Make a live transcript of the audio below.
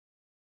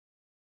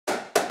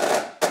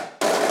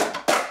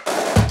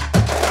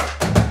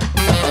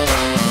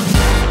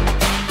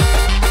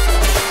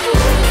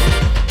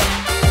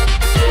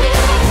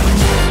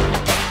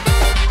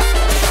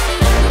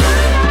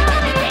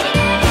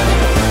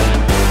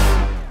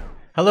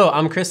Hello,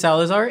 I'm Chris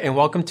Salazar, and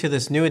welcome to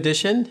this new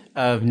edition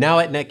of Now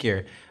at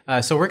NETGEAR.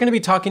 So we're going to be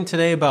talking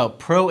today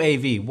about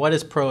ProAV. What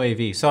is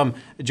ProAV? So I'm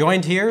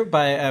joined here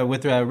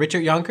with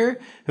Richard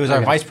Jonker, who is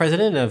our Vice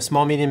President of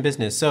Small Medium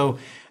Business. So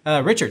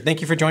Richard,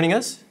 thank you for joining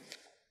us.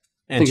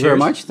 And thank you very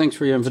much. Thanks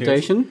for your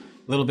invitation. Cheers.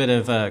 A little bit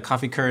of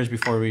coffee courage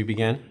before we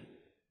begin.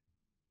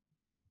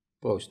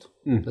 Proost.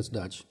 That's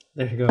Dutch.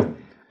 There you go.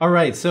 All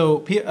right, so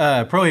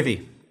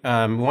ProAV.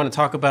 We want to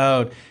talk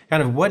about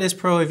kind of what is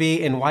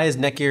ProAV and why is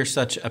NETGEAR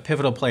such a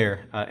pivotal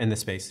player in this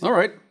space. All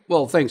right.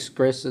 Well, thanks,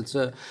 Chris. It's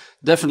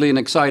definitely an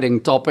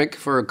exciting topic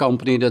for a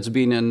company that's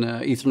been in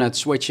Ethernet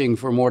switching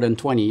for more than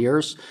 20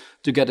 years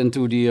to get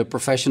into the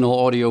professional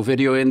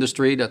audio-video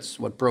industry. That's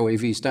what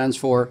ProAV stands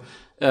for.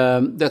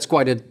 That's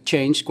quite a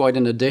change, quite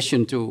an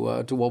addition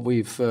to what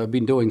we've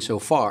been doing so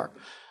far.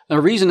 And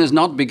the reason is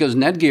not because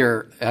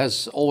NETGEAR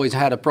has always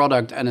had a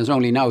product and is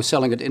only now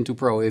selling it into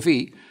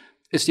ProAV.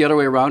 It's the other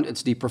way around.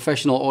 It's the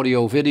professional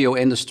audio-video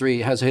industry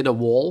has hit a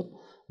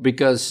wall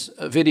because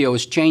video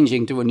is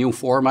changing to a new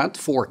format,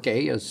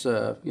 4K, as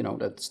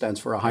that stands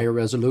for a higher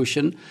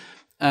resolution.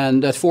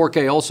 And that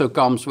 4K also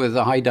comes with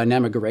a high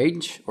dynamic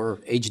range,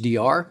 or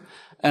HDR,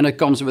 and it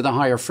comes with a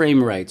higher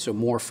frame rate, so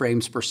more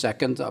frames per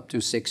second, up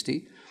to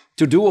 60.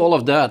 To do all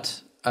of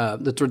that,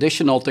 the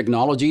traditional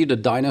technology, the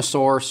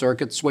dinosaur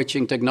circuit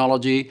switching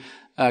technology,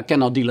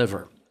 cannot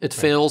deliver. It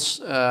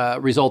fails,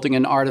 resulting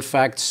in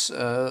artifacts,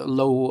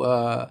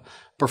 low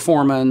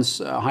performance,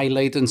 high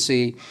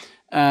latency,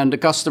 and the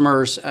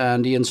customers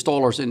and the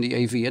installers in the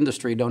AV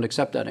industry don't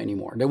accept that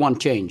anymore. They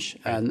want change.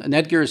 And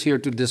NETGEAR is here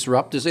to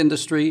disrupt this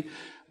industry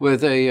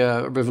with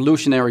a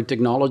revolutionary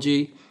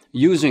technology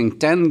using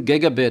 10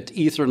 gigabit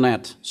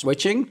Ethernet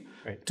switching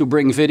to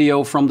bring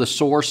video from the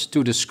source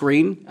to the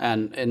screen.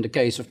 And in the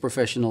case of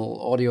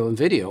professional audio and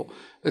video,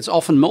 it's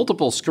often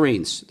multiple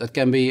screens that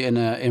can be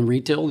in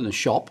retail, in a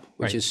shop,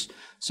 which is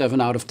 7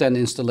 out of 10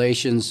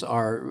 installations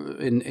are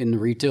in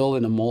retail,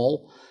 in a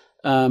mall.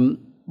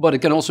 But it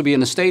can also be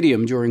in a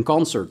stadium during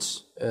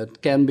concerts.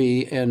 It can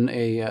be in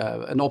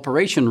an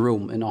operation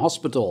room in a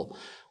hospital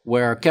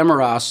where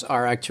cameras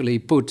are actually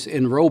put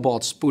in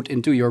robots, put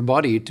into your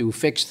body to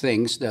fix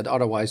things that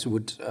otherwise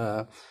would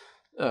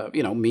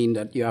mean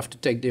that you have to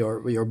take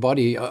your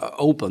body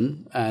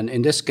open. And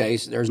in this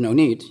case, there's no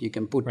need. You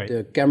can put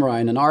the camera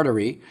in an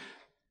artery,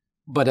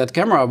 but that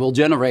camera will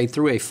generate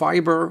through a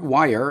fiber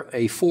wire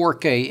a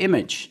 4K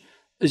image.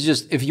 It's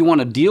just, if you want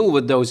to deal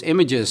with those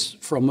images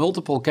from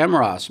multiple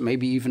cameras,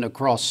 maybe even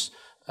across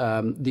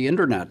the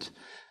internet,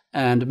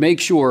 and make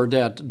sure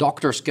that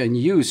doctors can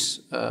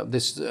use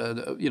this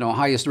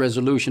highest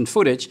resolution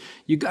footage,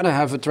 you got to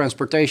have a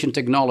transportation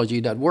technology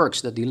that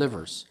works, that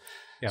delivers.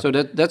 Yep. So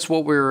that's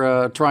what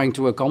we're trying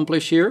to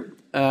accomplish here.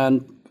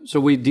 And so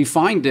we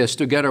defined this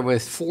together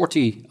with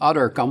 40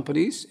 other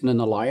companies in an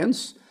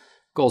alliance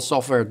called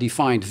Software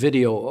Defined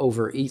Video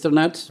over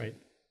Ethernet,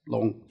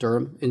 long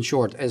term, in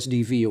short,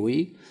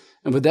 SDVOE.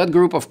 And with that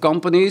group of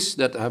companies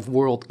that have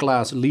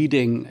world-class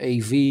leading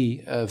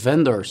AV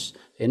vendors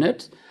in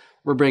it,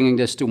 we're bringing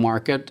this to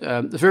market.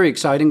 Very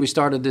exciting. We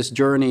started this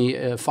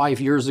journey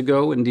 5 years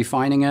ago in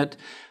defining it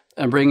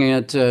and bringing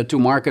it to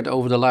market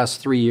over the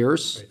last 3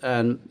 years.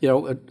 And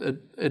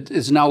it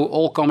is now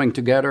all coming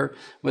together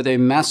with a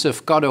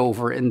massive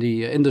cutover in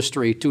the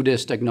industry to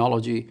this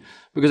technology,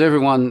 because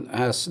everyone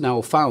has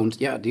now found,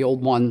 the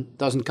old one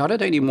doesn't cut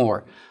it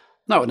anymore.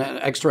 No, an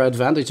extra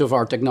advantage of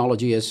our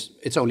technology is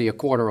it's only a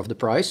quarter of the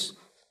price,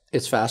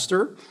 it's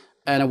faster,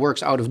 and it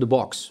works out of the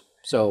box.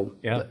 So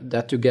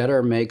that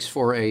together makes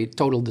for a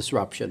total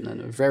disruption,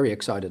 and we're very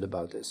excited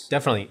about this.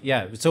 Definitely,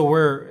 yeah.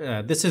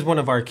 So this is one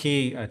of our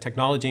key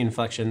technology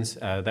inflections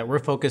that we're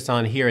focused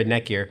on here at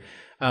NETGEAR.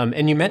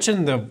 And you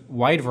mentioned the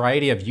wide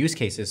variety of use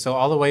cases. So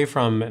all the way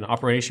from an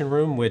operation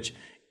room, which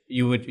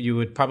you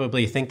would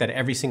probably think that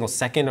every single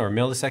second or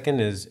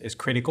millisecond is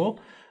critical.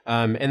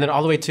 And then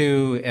all the way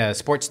to a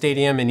sports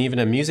stadium and even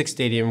a music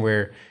stadium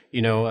where,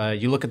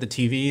 you look at the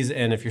TVs,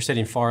 and if you're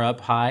sitting far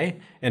up high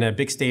in a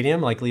big stadium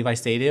like Levi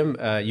Stadium,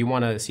 you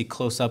want to see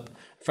close up,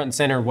 front and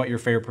center, what your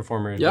favorite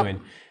performer is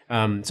doing.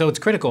 So it's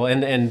critical.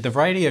 And the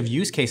variety of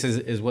use cases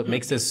is what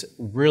makes this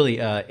really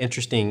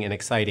interesting and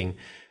exciting.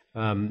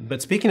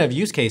 But speaking of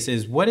use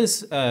cases, what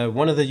is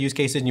one of the use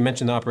cases? You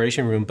mentioned the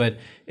operation room, but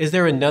is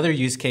there another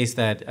use case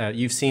that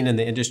you've seen in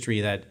the industry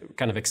that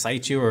kind of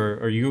excites you,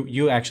 or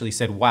you actually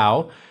said,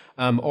 wow,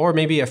 or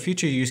maybe a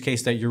future use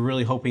case that you're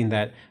really hoping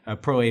that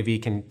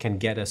ProAV can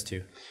get us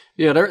to?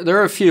 Yeah, there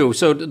are a few.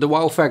 So the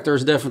wow factor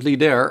is definitely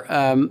there.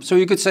 So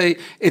you could say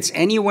it's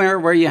anywhere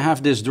where you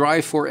have this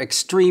drive for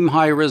extreme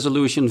high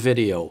resolution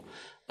video.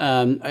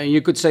 And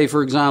you could say,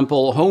 for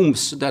example,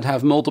 homes that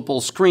have multiple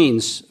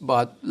screens,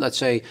 but let's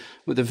say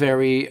with a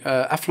very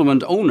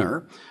affluent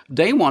owner,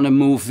 they want to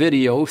move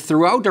video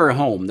throughout their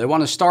home. They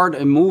want to start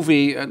a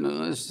movie,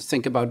 let's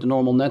think about the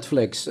normal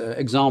Netflix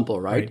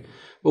example, right?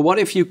 But what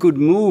if you could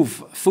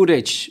move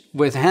footage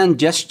with hand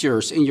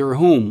gestures in your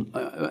home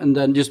and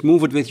then just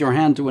move it with your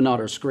hand to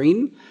another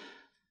screen?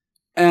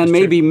 And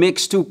maybe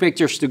mix two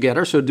pictures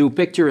together, so do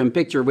picture in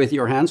picture with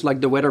your hands,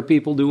 like the weather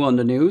people do on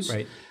the news.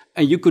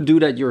 And you could do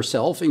that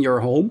yourself in your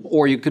home,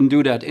 or you can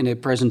do that in a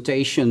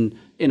presentation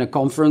in a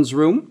conference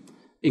room,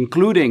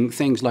 including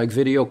things like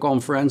video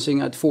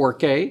conferencing at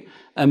 4K,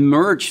 and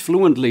merge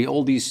fluently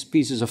all these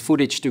pieces of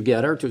footage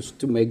together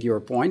to make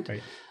your point.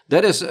 Right.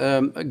 That is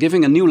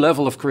giving a new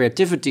level of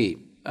creativity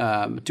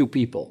to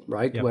people,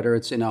 right? Yep. Whether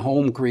it's in a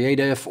home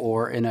creative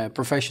or in a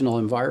professional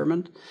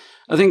environment.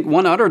 I think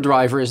one other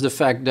driver is the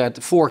fact that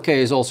 4K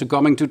is also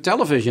coming to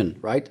television,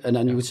 right? And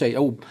then you would say,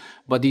 oh,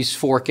 but these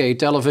 4K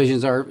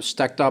televisions are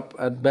stacked up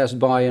at Best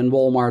Buy and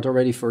Walmart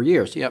already for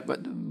years. Yeah, but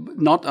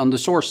not on the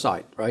source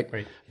side, right?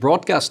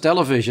 Broadcast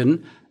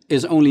television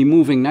is only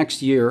moving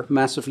next year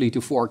massively to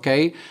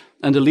 4K.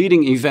 And the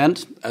leading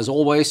event, as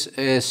always,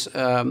 is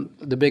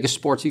the biggest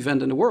sports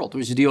event in the world,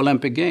 which is the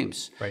Olympic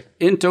Games. Right.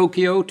 In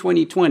Tokyo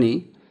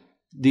 2020,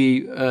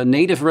 the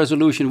native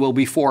resolution will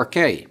be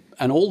 4K.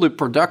 And all the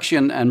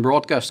production and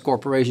broadcast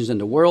corporations in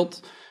the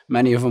world,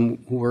 many of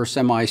them who are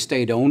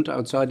semi-state-owned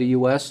outside the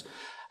US,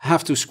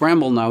 have to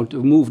scramble now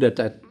to move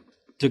that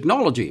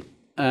technology.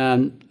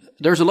 And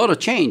there's a lot of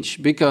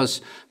change because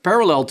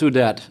parallel to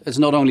that, it's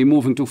not only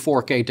moving to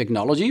 4K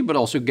technology, but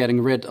also getting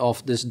rid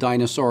of this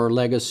dinosaur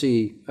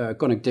legacy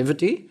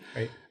connectivity,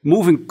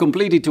 moving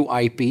completely to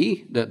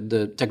IP,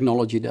 the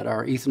technology that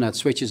our Ethernet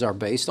switches are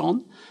based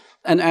on,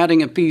 and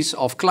adding a piece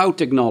of cloud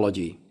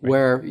technology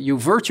where you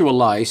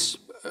virtualize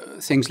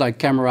things like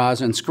cameras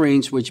and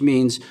screens, which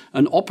means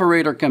an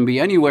operator can be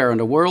anywhere in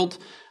the world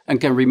and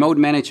can remote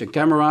manage a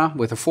camera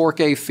with a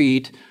 4K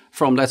feed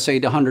from, let's say,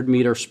 the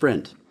 100-meter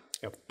sprint.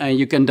 Yep. And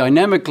you can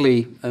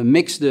dynamically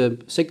mix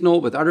the signal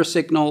with other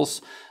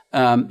signals.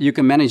 You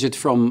can manage it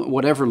from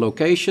whatever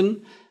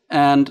location,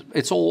 and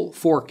it's all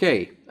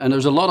 4K. And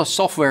there's a lot of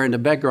software in the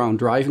background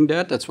driving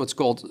that. That's what's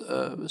called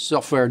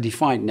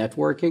software-defined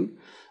networking.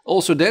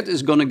 Also, that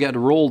is going to get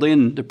rolled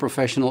in the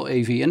professional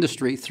AV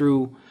industry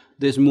through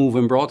this move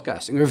in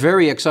broadcasting. We're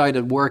very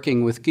excited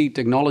working with key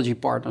technology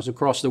partners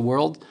across the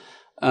world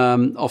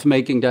of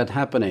making that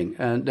happening.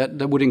 And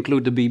that would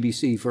include the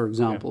BBC, for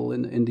example,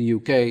 in the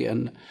UK,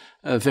 and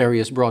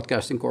various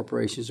broadcasting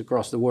corporations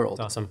across the world.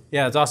 That's awesome.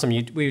 Yeah, it's awesome.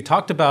 We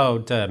talked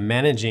about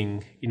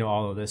managing,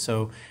 all of this.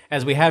 So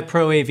as we have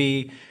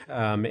ProAV,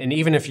 and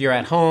even if you're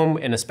at home,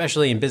 and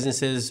especially in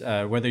businesses,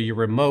 whether you're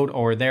remote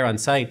or there on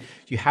site,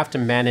 you have to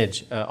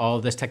manage all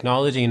of this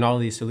technology and all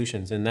of these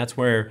solutions. And that's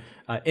where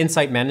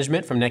insight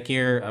management from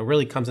NETGEAR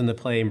really comes into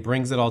play and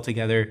brings it all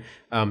together,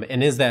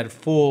 and is that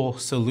full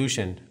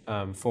solution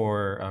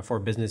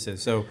for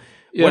businesses. So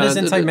what is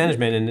insight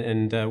management,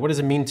 and what does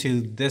it mean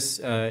to this,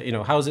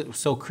 how is it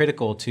so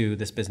critical to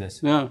this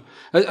business? Yeah,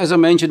 as I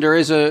mentioned, there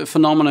is a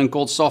phenomenon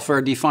called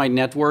software-defined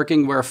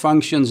networking where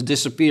functions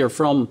disappear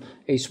from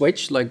a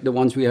switch, like the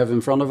ones we have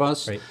in front of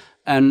us,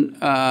 and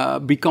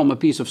become a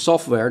piece of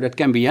software that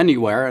can be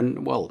anywhere.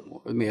 And well,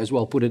 I may as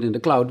well put it in the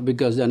cloud,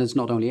 because then it's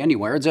not only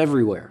anywhere, it's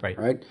everywhere,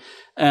 right?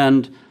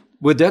 And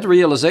with that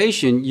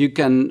realization, you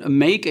can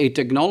make a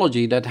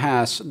technology that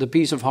has the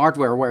piece of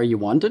hardware where you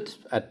want it,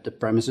 at the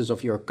premises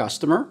of your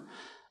customer,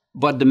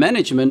 but the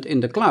management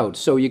in the cloud.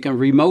 So you can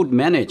remote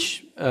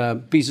manage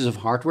pieces of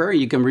hardware,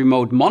 you can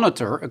remote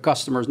monitor a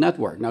customer's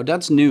network. Now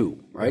that's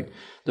new, right?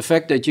 The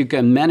fact that you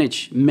can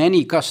manage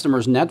many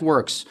customers'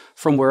 networks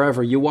from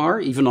wherever you are,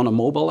 even on a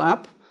mobile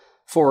app,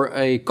 for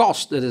a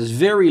cost that is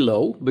very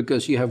low,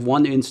 because you have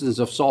one instance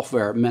of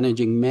software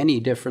managing many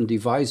different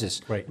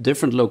devices,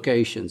 different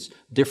locations,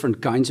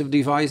 different kinds of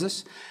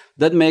devices.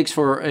 That makes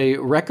for a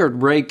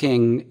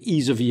record-breaking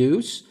ease of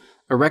use,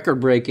 a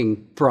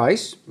record-breaking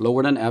price,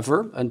 lower than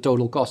ever, and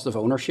total cost of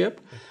ownership,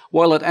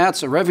 while it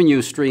adds a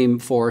revenue stream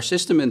for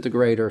system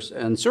integrators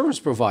and service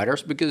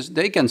providers, because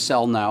they can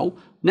sell now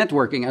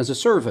networking as a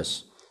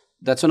service.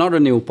 That's another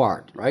new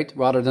part, right?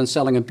 Rather than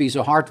selling a piece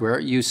of hardware,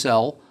 you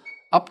sell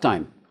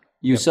uptime.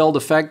 You sell the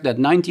fact that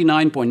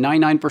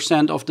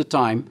 99.99% of the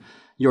time,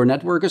 your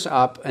network is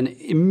up, and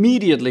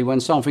immediately when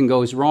something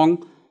goes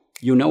wrong,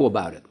 you know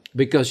about it,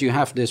 because you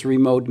have this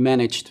remote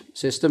managed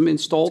system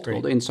installed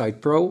called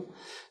Insight Pro.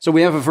 So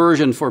we have a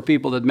version for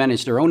people that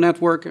manage their own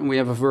network, and we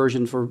have a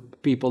version for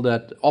people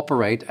that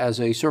operate as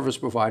a service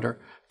provider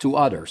to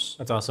others.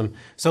 That's awesome.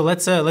 So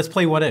let's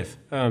play what if.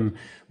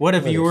 What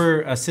if you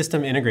were a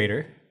system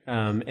integrator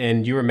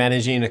and you were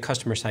managing a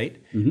customer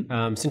site?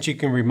 Since you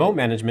can remote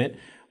management,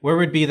 where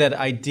would be that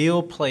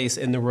ideal place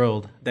in the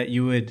world that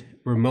you would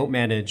remote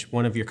manage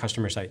one of your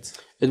customer sites?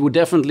 It would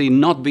definitely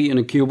not be in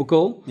a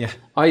cubicle. Yeah.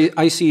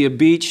 I see a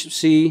beach,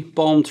 sea,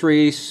 palm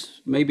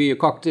trees, maybe a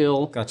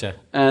cocktail. Gotcha.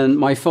 And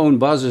my phone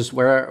buzzes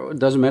it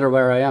doesn't matter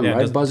where I am,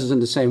 right? It buzzes in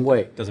the same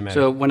way. Doesn't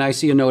matter. So when I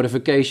see a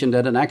notification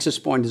that an access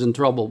point is in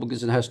trouble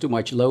because it has too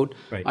much load,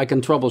 I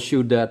can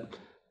troubleshoot that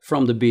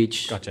from the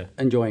beach,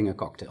 enjoying a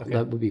cocktail.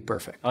 That would be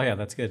perfect. Oh yeah,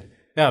 that's good.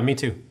 Yeah, me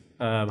too.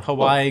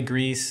 Hawaii,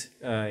 Greece,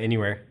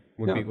 anywhere.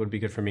 Would be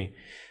good for me.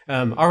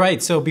 All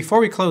right, so before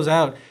we close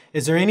out,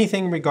 is there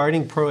anything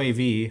regarding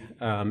ProAV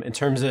in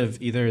terms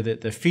of either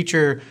the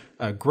future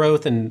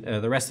growth and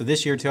the rest of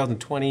this year,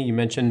 2020? You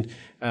mentioned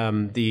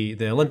the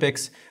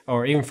Olympics,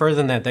 or even further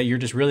than that you're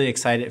just really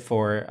excited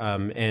for,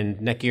 and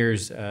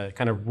NETGEAR's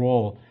kind of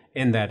role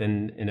in that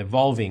and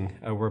evolving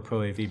where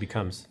ProAV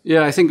becomes?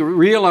 Yeah, I think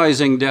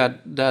realizing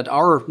that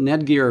our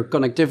NETGEAR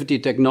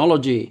connectivity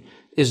technology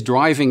is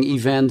driving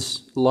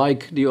events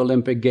like the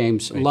Olympic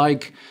Games,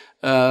 like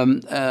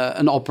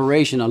an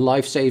operation, a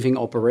life-saving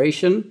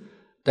operation,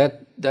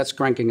 that's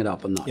cranking it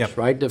up a notch,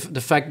 right?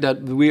 The fact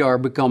that we are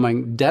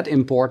becoming that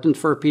important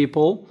for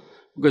people,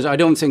 because I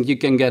don't think you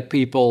can get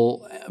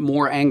people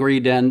more angry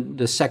than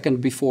the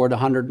second before the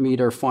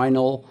 100-meter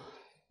final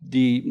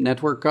the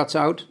network cuts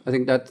out. I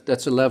think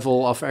that's a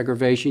level of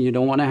aggravation you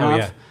don't want to have. Oh,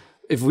 yeah.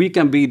 If we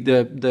can be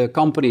the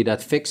company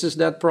that fixes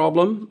that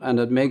problem and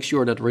that makes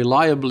sure that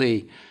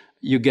reliably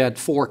you get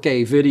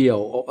 4K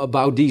video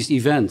about these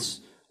events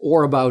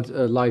or about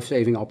a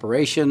life-saving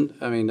operation,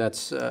 I mean,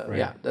 that's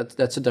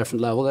that's a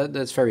different level.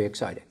 That's very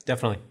exciting.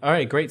 Definitely. All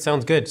right, great.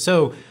 Sounds good.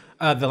 So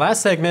the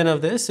last segment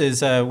of this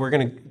is we're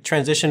going to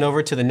transition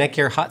over to the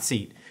NETGEAR hot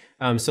seat.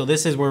 So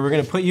this is where we're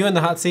going to put you in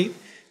the hot seat.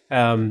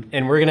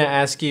 And we're going to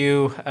ask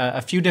you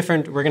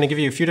we're going to give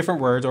you a few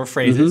different words or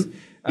phrases,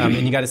 and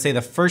you got to say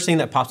the first thing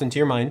that pops into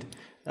your mind,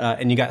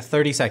 and you got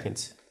 30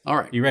 seconds. All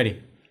right. You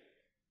ready?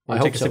 I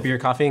hope take a sip of your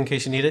coffee in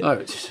case you need it?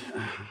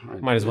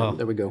 Might as well.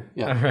 There we go.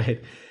 Yeah. All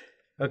right.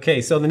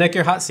 Okay, so the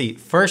NETGEAR hot seat.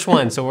 First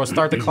one, so we'll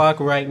start the clock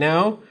right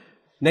now.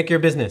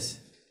 NETGEAR business.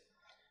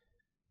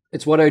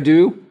 It's what I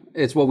do.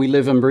 It's what we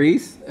live and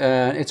breathe.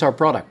 It's our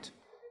product.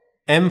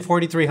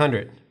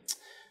 M4300.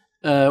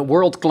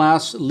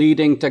 World-class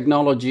leading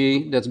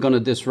technology that's going to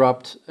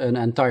disrupt an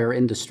entire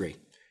industry.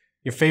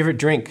 Your favorite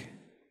drink?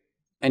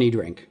 Any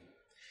drink.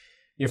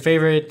 Your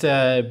favorite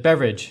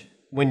beverage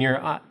when you're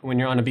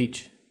on a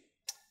beach?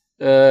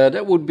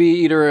 That would be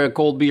either a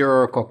cold beer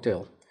or a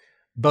cocktail.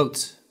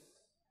 Boats?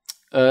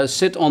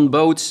 Sit on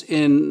boats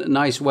in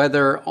nice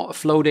weather.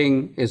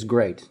 Floating is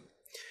great.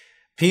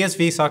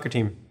 PSV soccer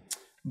team?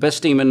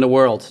 Best team in the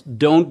world.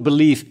 Don't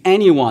believe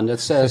anyone that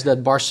says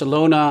that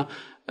Barcelona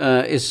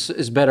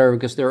is better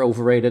because they're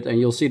overrated, and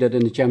you'll see that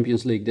in the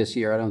Champions League this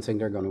year. I don't think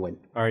they're going to win.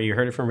 All right, you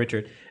heard it from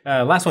Richard.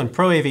 Last one,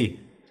 ProAV.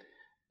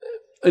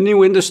 A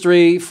new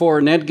industry for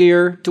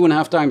NETGEAR,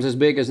 2.5 times as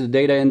big as the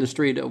data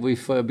industry that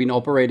we've been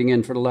operating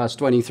in for the last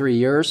 23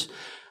 years,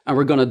 and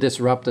we're going to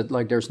disrupt it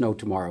like there's no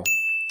tomorrow.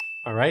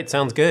 All right,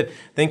 sounds good.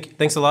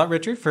 Thanks a lot,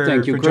 Richard, for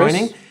Chris.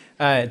 joining.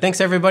 Thanks,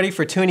 everybody,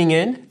 for tuning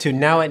in to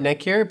Now at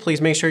NETGEAR.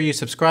 Please make sure you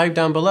subscribe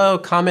down below,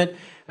 comment,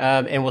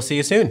 and we'll see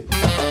you soon.